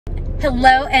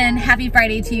Hello and happy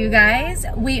Friday to you guys.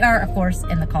 We are, of course,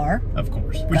 in the car. Of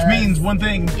course. Which means one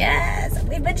thing. Yes,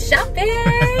 we've been shopping.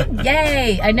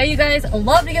 Yay. I know you guys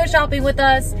love to go shopping with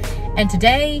us. And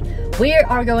today we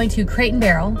are going to Crate &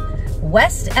 Barrel,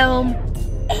 West Elm,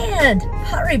 and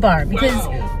Pottery Barn because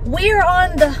we are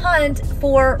on the hunt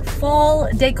for fall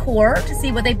decor to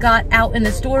see what they've got out in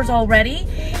the stores already.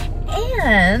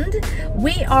 And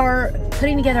we are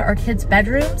putting together our kids'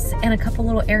 bedrooms and a couple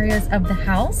little areas of the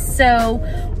house. So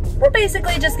we're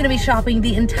basically just gonna be shopping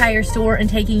the entire store and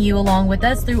taking you along with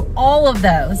us through all of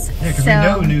those. Yeah, because we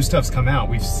know new stuff's come out.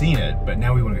 We've seen it, but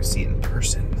now we want to go see it in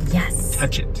person. Yes.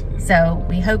 Touch it. So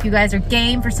we hope you guys are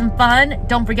game for some fun.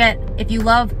 Don't forget, if you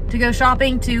love to go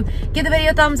shopping, to give the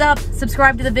video a thumbs up,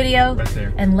 subscribe to the video, right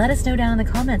there, and let us know down in the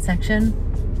comment section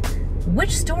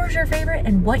which store is your favorite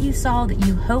and what you saw that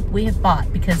you hope we have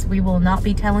bought, because we will not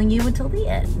be telling you until the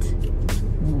end.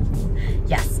 Ooh.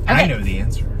 Yes. Okay. I know the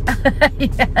answer.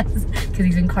 Yes, because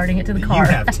he's been carting it to the car.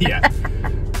 You have to, yeah.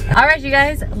 All right, you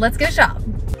guys, let's go shop.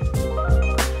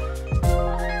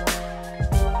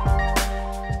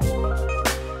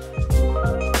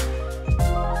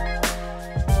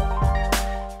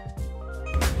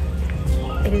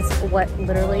 It is what,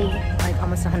 literally like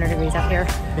almost 100 degrees out here.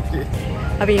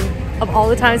 I mean, of all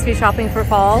the times to be shopping for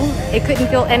fall, it couldn't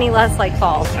feel any less like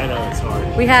fall. I know, it's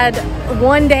hard. We had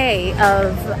one day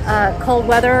of cold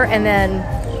weather, and then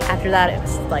after that it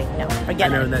was like, no,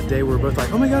 forget it. I know, and that day we were both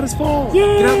like, oh my God, it's fall.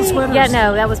 Yay! Get out the sweaters. Yeah,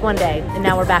 no, that was one day, and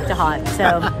now we're back to hot.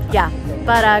 So yeah,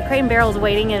 but Crate & Barrel is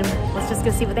waiting, and let's just go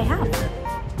see what they have.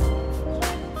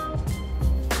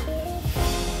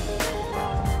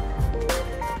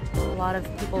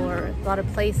 A lot of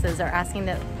places are asking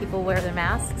that people wear their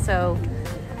masks, so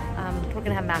we're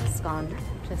gonna have masks on,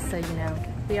 just so you know.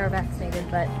 We are vaccinated,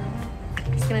 but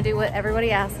we're just gonna do what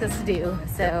everybody asks us to do.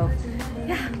 So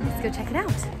yeah, let's go check it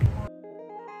out.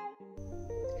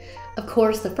 Of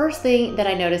course, the first thing that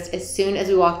I noticed as soon as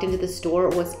we walked into the store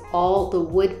was all the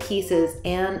wood pieces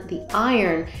and the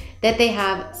iron that they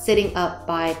have sitting up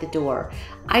by the door.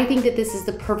 I think that this is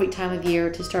the perfect time of year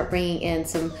to start bringing in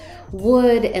some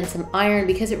wood and some iron,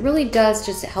 because it really does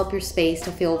just help your space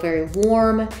to feel very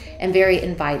warm and very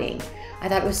inviting. I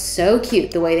thought it was so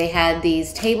cute the way they had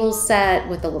these tables set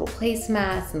with the little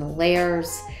placemats and the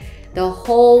layers. The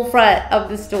whole front of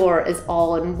the store is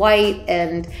all in white,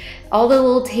 and all the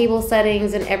little table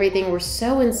settings and everything were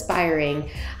so inspiring.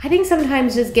 I think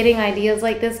sometimes just getting ideas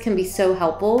like this can be so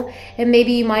helpful, and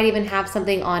maybe you might even have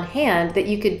something on hand that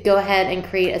you could go ahead and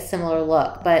create a similar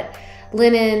look. But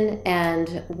linen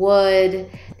and wood,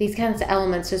 these kinds of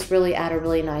elements just really add a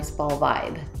really nice fall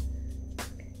vibe.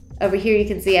 Over here you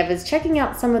can see I was checking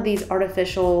out some of these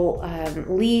artificial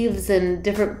leaves and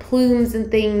different plumes and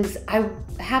things. I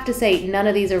have to say none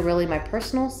of these are really my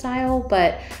personal style,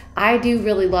 but I do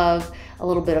really love a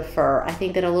little bit of fur. I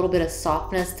think that a little bit of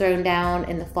softness thrown down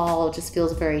in the fall just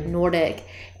feels very Nordic,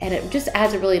 and it just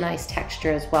adds a really nice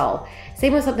texture as well.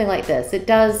 Same with something like this. It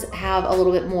does have a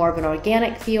little bit more of an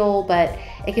organic feel, but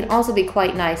it can also be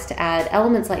quite nice to add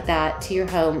elements like that to your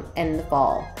home in the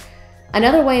fall.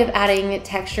 Another way of adding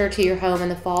texture to your home in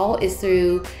the fall is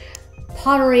through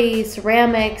pottery,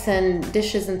 ceramics, and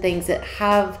dishes and things that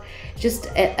have just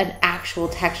an actual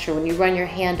texture. When you run your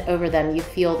hand over them, you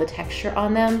feel the texture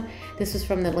on them. This was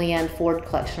from the Leanne Ford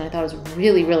collection. I thought it was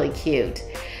really, really cute.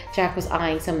 Jack was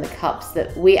eyeing some of the cups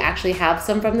that we actually have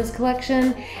some from this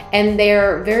collection, and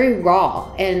they're very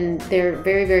raw and they're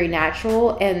very, very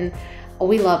natural, and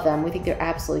we love them. We think they're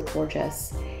absolutely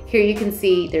gorgeous. Here you can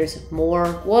see there's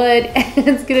more wood, and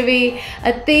it's gonna be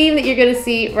a theme that you're gonna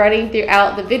see running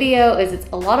throughout the video. Is it's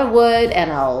a lot of wood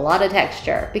and a lot of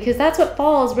texture, because that's what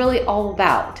fall is really all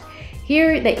about.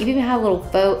 Here that you even have little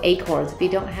faux acorns if you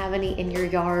don't have any in your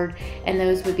yard, and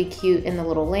those would be cute in the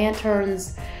little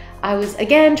lanterns. I was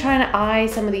again trying to eye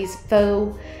some of these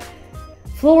faux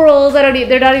florals.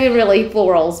 They're not even really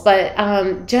florals, but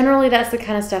generally that's the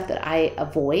kind of stuff that I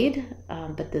avoid.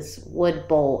 But this wood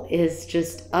bowl is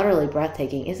just utterly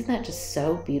breathtaking. Isn't that just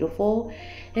so beautiful?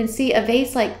 And see, a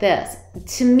vase like this,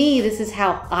 to me, this is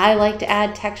how I like to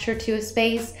add texture to a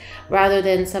space rather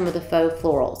than some of the faux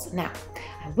florals. Now,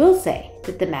 I will say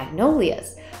that the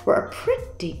magnolias were a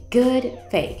pretty good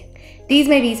fake. These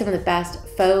may be some of the best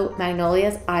faux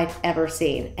magnolias I've ever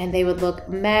seen, and they would look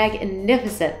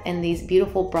magnificent in these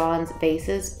beautiful bronze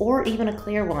vases or even a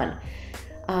clear one.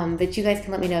 But you guys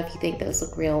can let me know if you think those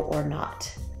look real or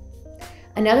not.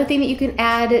 Another thing that you can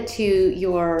add to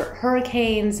your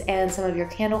hurricanes and some of your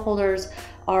candle holders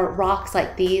are rocks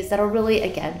like these that'll really,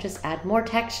 again, just add more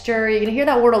texture. You're gonna hear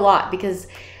that word a lot because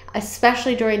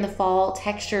especially during the fall,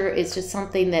 texture is just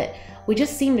something that we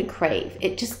just seem to crave.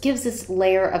 It just gives this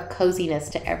layer of coziness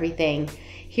to everything.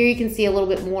 Here you can see a little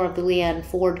bit more of the Leanne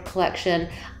Ford collection.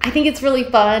 I think it's really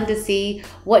fun to see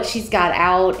what she's got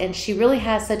out, and she really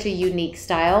has such a unique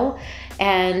style,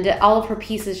 and all of her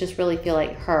pieces just really feel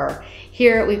like her.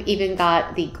 Here we've even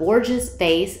got the gorgeous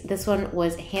vase. This one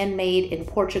was handmade in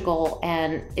Portugal,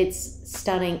 and it's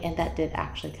stunning, and that did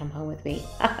actually come home with me.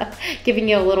 Giving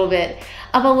you a little bit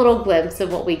of a little glimpse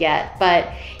of what we get.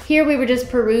 But here we were just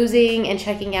perusing and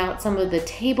checking out some of the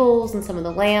tables and some of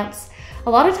the lamps. A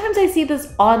lot of times I see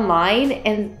this online,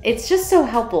 and it's just so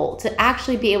helpful to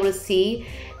actually be able to see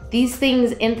these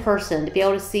things in person, to be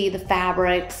able to see the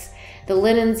fabrics, the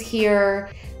linens here.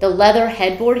 The leather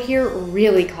headboard here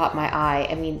really caught my eye.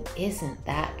 I mean, isn't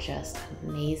that just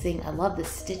amazing? I love the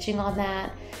stitching on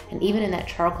that, and even in that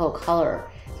charcoal color,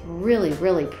 it's really,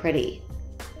 really pretty.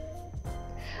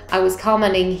 I was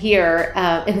commenting here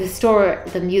in the store,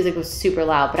 the music was super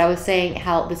loud, but I was saying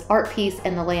how this art piece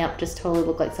and the lamp just totally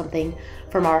look like something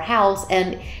from our house.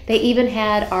 And they even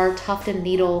had our tuft and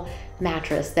needle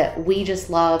mattress that we just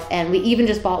love, and we even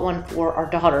just bought one for our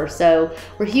daughter. So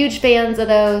we're huge fans of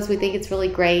those. We think it's really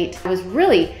great. I was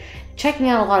really checking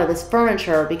out a lot of this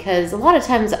furniture because a lot of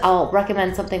times I'll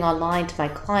recommend something online to my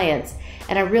clients,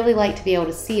 and I really like to be able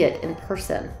to see it in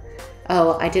person.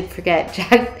 Oh, I did forget,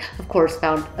 Jack, of course,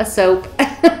 found a soap.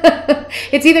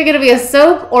 It's either gonna be a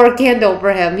soap or a candle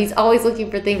for him. He's always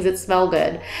looking for things that smell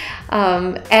good.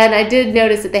 And I did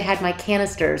notice that they had my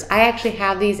canisters. I actually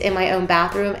have these in my own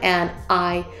bathroom, and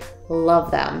I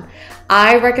love them.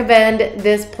 I recommend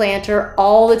this planter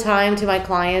all the time to my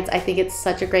clients. I think it's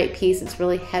such a great piece. It's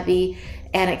really heavy,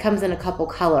 and it comes in a couple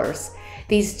colors.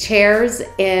 These chairs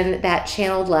in that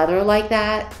channeled leather like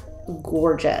that,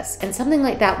 gorgeous. And something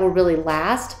like that will really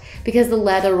last because the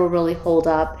leather will really hold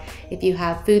up if you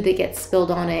have food that gets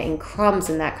spilled on it and crumbs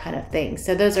and that kind of thing.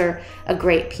 So those are a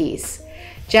great piece.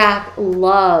 Jack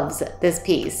loves this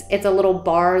piece. It's a little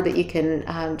bar that you can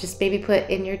just maybe put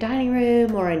in your dining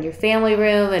room or in your family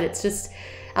room, and it's just,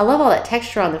 I love all that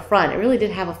texture on the front. It really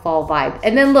did have a fall vibe.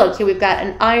 And then look, here we've got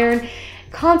an iron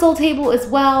console table as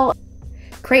well.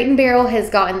 Crate & Barrel has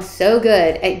gotten so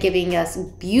good at giving us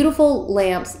beautiful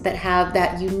lamps that have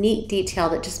that unique detail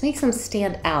that just makes them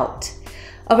stand out.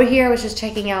 Over here, I was just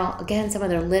checking out, again, some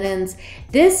of their linens.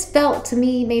 This felt to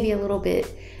me maybe a little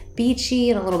bit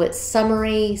beachy and a little bit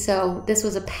summery, so this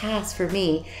was a pass for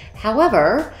me.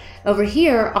 However, over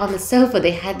here on the sofa,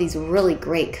 they had these really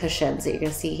great cushions that you're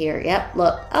gonna see here. Yep,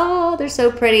 look, oh, they're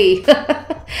so pretty.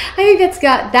 I think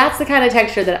that's the kind of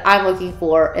texture that I'm looking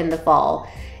for in the fall.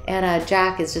 And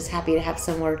Jack is just happy to have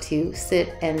somewhere to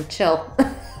sit and chill.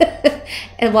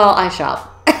 And while I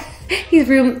shop, he's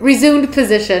resumed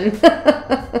position.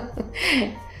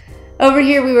 Over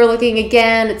here, we were looking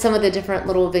again at some of the different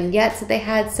little vignettes that they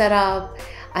had set up.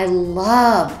 I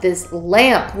love this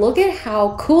lamp. Look at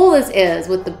how cool this is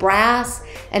with the brass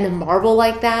and the marble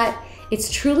like that. It's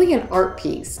truly an art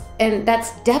piece, and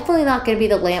that's definitely not going to be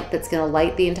the lamp that's going to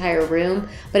light the entire room,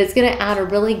 but it's going to add a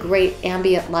really great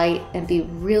ambient light and be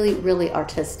really, really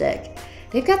artistic.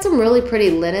 They've got some really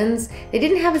pretty linens. They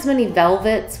didn't have as many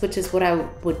velvets, which is what I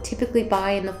would typically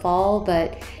buy in the fall,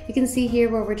 but you can see here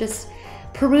where we're just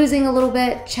perusing a little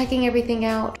bit, checking everything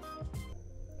out.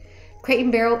 Crate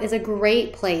 & Barrel is a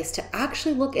great place to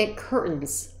actually look at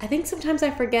curtains. I think sometimes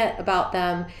I forget about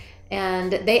them,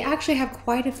 and they actually have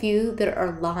quite a few that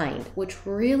are lined, which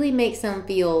really makes them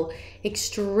feel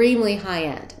extremely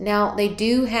high-end. Now, they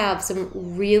do have some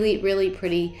really, really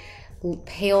pretty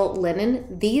pale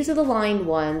linen. These are the lined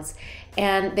ones,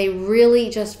 and they really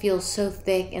just feel so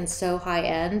thick and so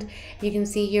high-end. You can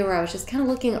see here where I was just kind of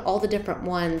looking at all the different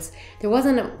ones. There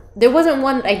wasn't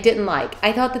one that I didn't like.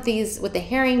 I thought that these with the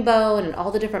herringbone and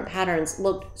all the different patterns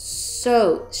looked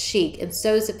so chic and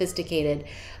so sophisticated.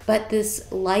 But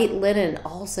this light linen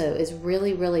also is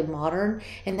really, really modern,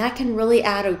 and that can really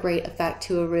add a great effect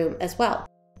to a room as well.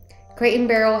 Crate &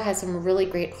 Barrel has some really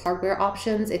great hardware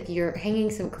options. If you're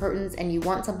hanging some curtains and you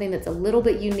want something that's a little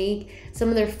bit unique, some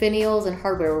of their finials and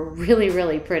hardware were really,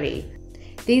 really pretty.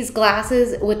 These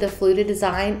glasses with the fluted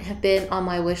design have been on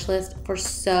my wish list for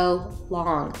so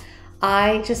long.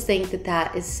 I just think that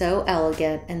that is so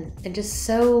elegant and just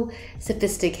so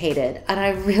sophisticated, and I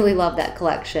really love that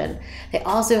collection. They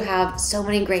also have so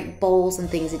many great bowls and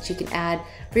things that you can add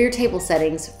for your table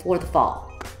settings for the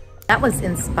fall. That was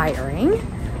inspiring.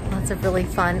 Lots of really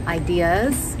fun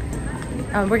ideas.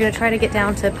 We're gonna try to get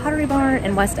down to Pottery Barn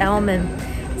in West Elm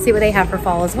and see what they have for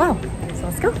fall as well. So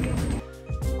let's go.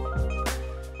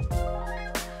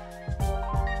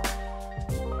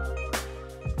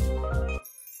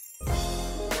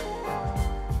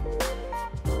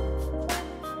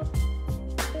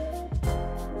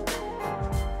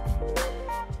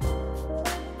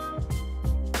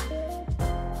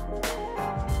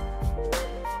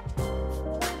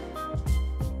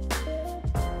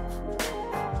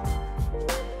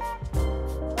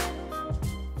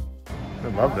 I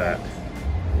love that.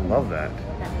 Love that.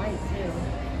 That light too.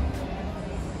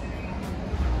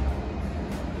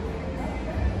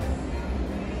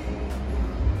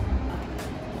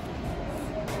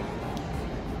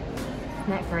 Isn't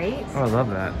that great? Oh, I love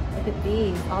that. Look at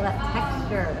these, all that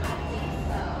texture.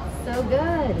 So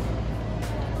good.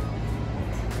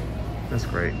 That's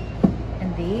great.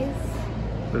 And these?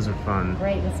 Those are fun.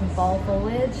 Great, with some fall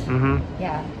foliage. Mm-hmm.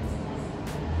 Yeah.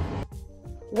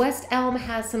 West Elm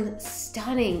has some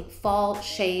stunning fall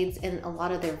shades in a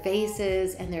lot of their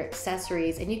vases and their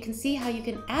accessories, and you can see how you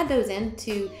can add those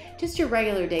into just your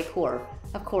regular decor.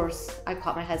 Of course, I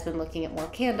caught my husband looking at more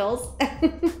candles,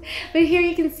 but here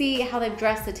you can see how they've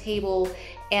dressed the table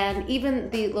and even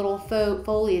the little faux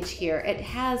foliage here. It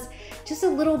has just a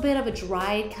little bit of a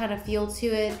dried kind of feel to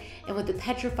it, and with the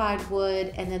petrified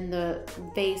wood and then the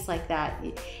vase like that,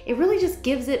 it really just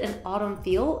gives it an autumn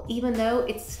feel, even though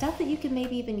it's stuff that you can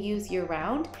maybe even use year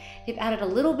round. They've added a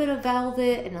little bit of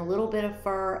velvet and a little bit of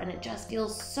fur, and it just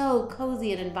feels so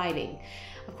cozy and inviting.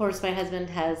 Of course, my husband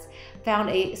has found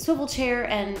a swivel chair,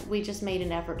 and we just made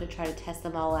an effort to try to test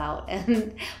them all out,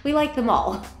 and we like them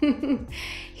all.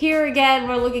 Here again,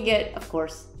 we're looking at, of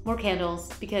course, more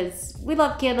candles, because we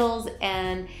love candles,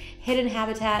 and Hidden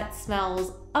Habitat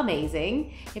smells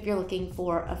amazing if you're looking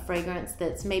for a fragrance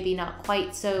that's maybe not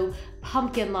quite so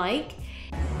pumpkin-like.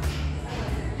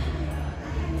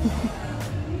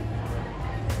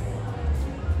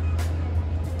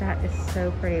 That is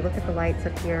so pretty. Look at the lights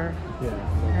up here.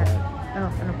 Yeah.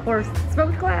 Oh, and of course,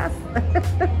 smoked glass.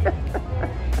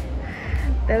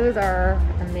 Those are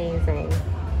amazing.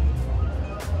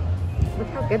 Look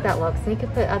how good that looks. And you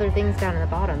could put other things down in the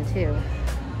bottom too.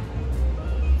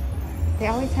 They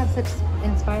always have such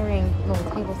inspiring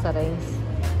little table settings.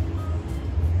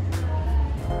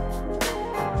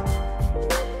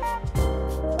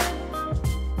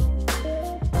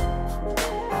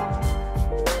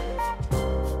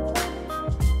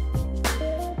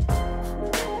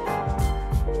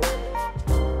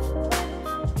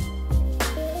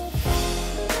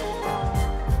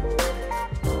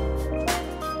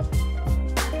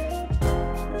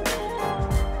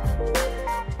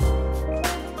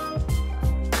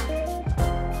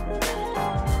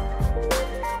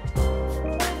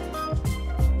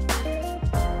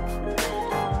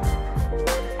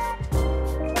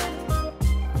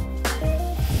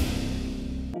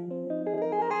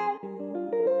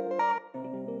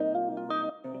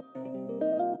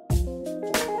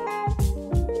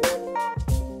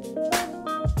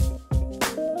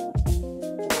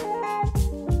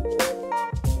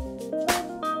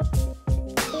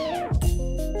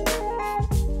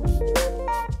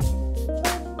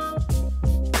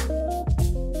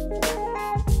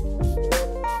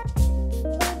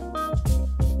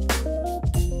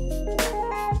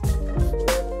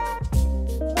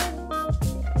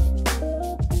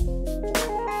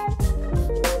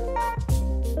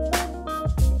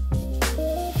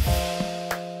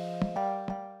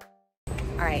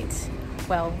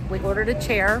 Well, we ordered a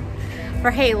chair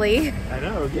for Haley. I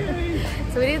know, yay!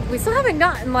 So we still haven't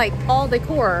gotten like all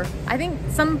decor. I think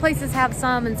some places have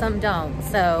some and some don't,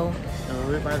 so. And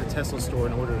we went by the Tesla store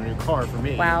and ordered a new car for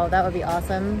me. Wow, that would be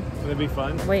awesome. Would that be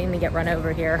fun? I'm waiting to get run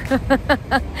over here.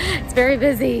 It's very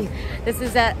busy. This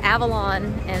is at Avalon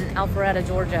in Alpharetta,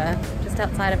 Georgia, just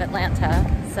outside of Atlanta.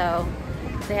 So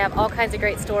they have all kinds of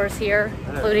great stores here,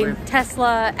 including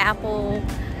Tesla, Apple.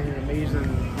 And an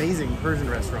amazing Persian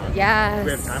restaurant. Yes. Do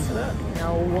we have time for that?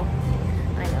 No.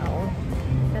 I know.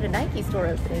 Got a Nike store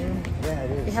opening. Yeah,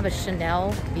 it is. They have a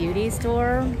Chanel beauty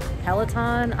store,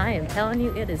 Peloton. I am telling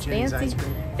you, it is Jenny's fancy, ice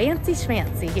cream. fancy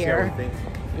schmancy here. See how we think?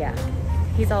 Yeah.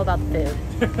 He's all about the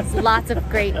food. There's lots of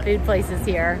great food places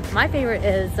here. My favorite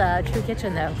is True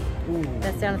Kitchen, though. Ooh.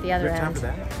 That's down at the other Do we have end.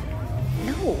 time for that?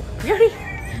 No,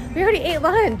 we already ate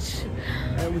lunch.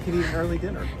 We could eat an early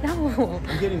dinner. No.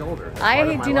 I'm getting older. That's I part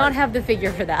of my do not life. have the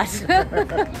figure for that.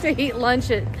 To eat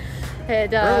lunch at Early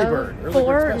bird. Early 4?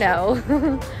 bird special.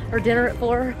 No. Or dinner at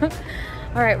 4.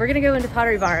 All right, we're gonna go into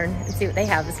Pottery Barn and see what they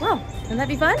have as well. Wouldn't that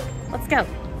be fun? Let's go.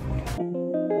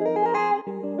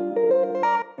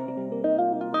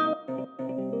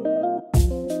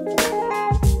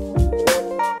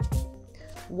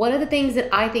 One of the things that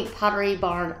I think Pottery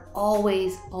Barn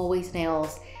always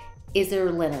nails is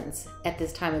their linens at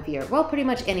this time of year. Well, pretty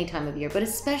much any time of year, but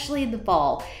especially in the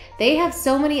fall. They have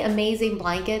so many amazing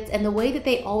blankets, and the way that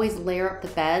they always layer up the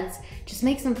beds just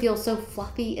makes them feel so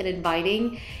fluffy and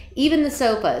inviting. Even the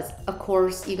sofas. Of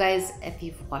course, you guys, if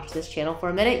you've watched this channel for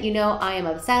a minute, you know I am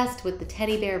obsessed with the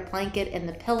teddy bear blanket and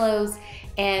the pillows,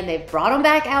 and they've brought them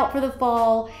back out for the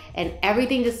fall, and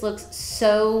everything just looks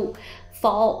so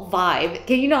fall vibe.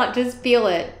 Can you not just feel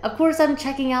it? Of course, I'm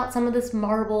checking out some of this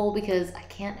marble because I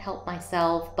can't help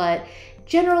myself, but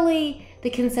generally the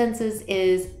consensus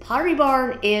is Pottery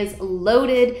Barn is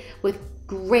loaded with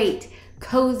great,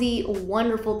 cozy,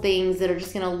 wonderful things that are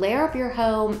just gonna layer up your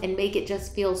home and make it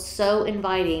just feel so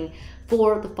inviting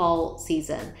for the fall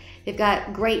season. They've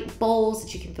got great bowls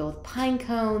that you can fill with pine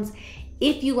cones.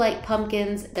 If you like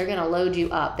pumpkins, they're gonna load you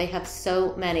up. They have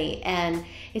so many, and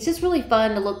it's just really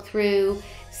fun to look through,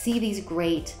 see these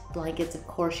great blankets. Of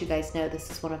course, you guys know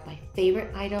this is one of my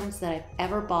favorite items that I've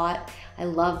ever bought. I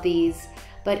love these,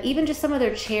 but even just some of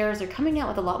their chairs, they're coming out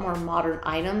with a lot more modern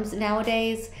items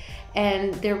nowadays,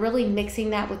 and they're really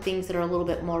mixing that with things that are a little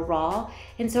bit more raw.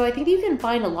 And so I think you can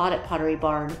find a lot at Pottery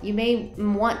Barn. You may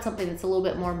want something that's a little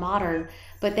bit more modern,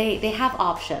 but they have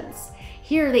options.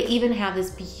 Here they even have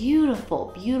this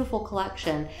beautiful, beautiful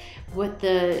collection with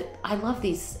the, I love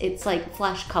these, it's like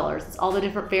flash colors. It's all the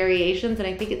different variations, and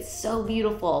I think it's so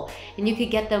beautiful. And you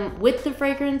could get them with the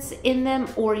fragrance in them,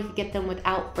 or you could get them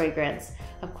without fragrance.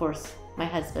 Of course, my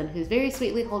husband, who's very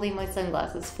sweetly holding my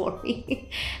sunglasses for me,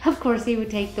 of course he would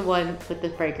take the one with the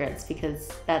fragrance because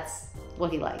that's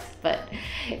what he likes. But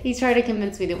he's trying to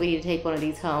convince me that we need to take one of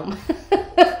these home.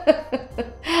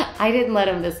 I didn't let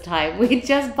him this time. We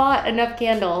just bought enough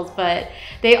candles, but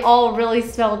they all really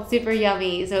smelled super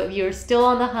yummy. So if you're still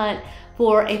on the hunt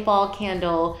for a fall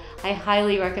candle, I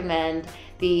highly recommend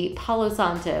the Palo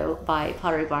Santo by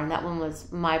Pottery Barn. That one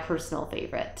was my personal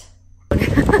favorite.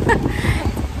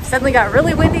 Suddenly got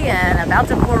really windy and about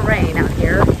to pour rain out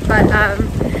here, but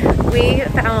we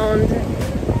found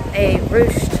a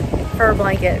ruched fur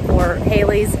blanket for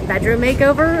Haley's bedroom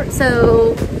makeover.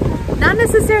 So not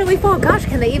necessarily fall. Gosh,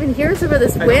 can they even hear us over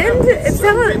this wind? It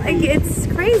sounds like it's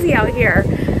crazy out here.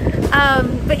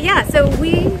 But yeah, so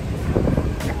we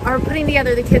are putting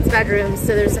together the kids' bedrooms. So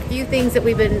there's a few things that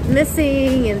we've been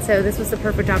missing, and so this was the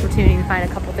perfect opportunity to find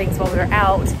a couple things while we were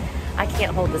out. I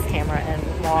can't hold this camera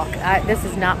and walk. This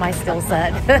is not my skill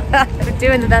set. I'm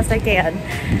doing the best I can.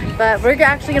 But we're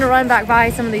actually gonna run back by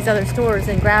some of these other stores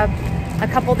and grab a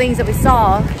couple things that we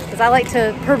saw, because I like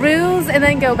to peruse and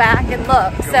then go back and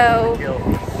look. So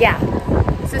yeah,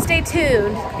 so stay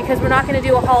tuned, because we're not gonna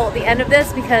do a haul at the end of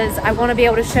this because I wanna be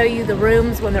able to show you the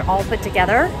rooms when they're all put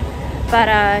together. But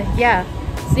yeah,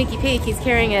 sneaky peek, he's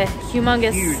carrying a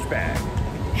humongous, huge bag.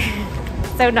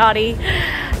 so naughty.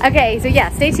 Okay, so yeah,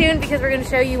 stay tuned because we're gonna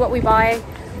show you what we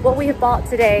have bought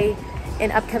today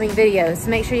in upcoming videos.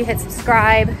 So make sure you hit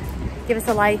subscribe, give us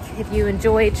a like if you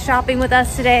enjoyed shopping with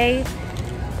us today.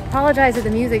 Apologize if the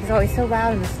music is always so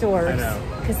loud in the stores. I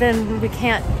know. Because then you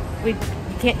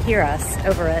can't hear us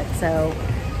over it. So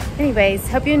anyways,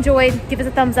 hope you enjoyed. Give us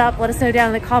a thumbs up. Let us know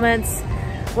down in the comments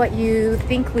what you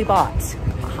think we bought.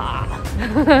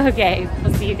 Aha. Okay,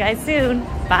 we'll see you guys soon.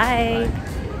 Bye.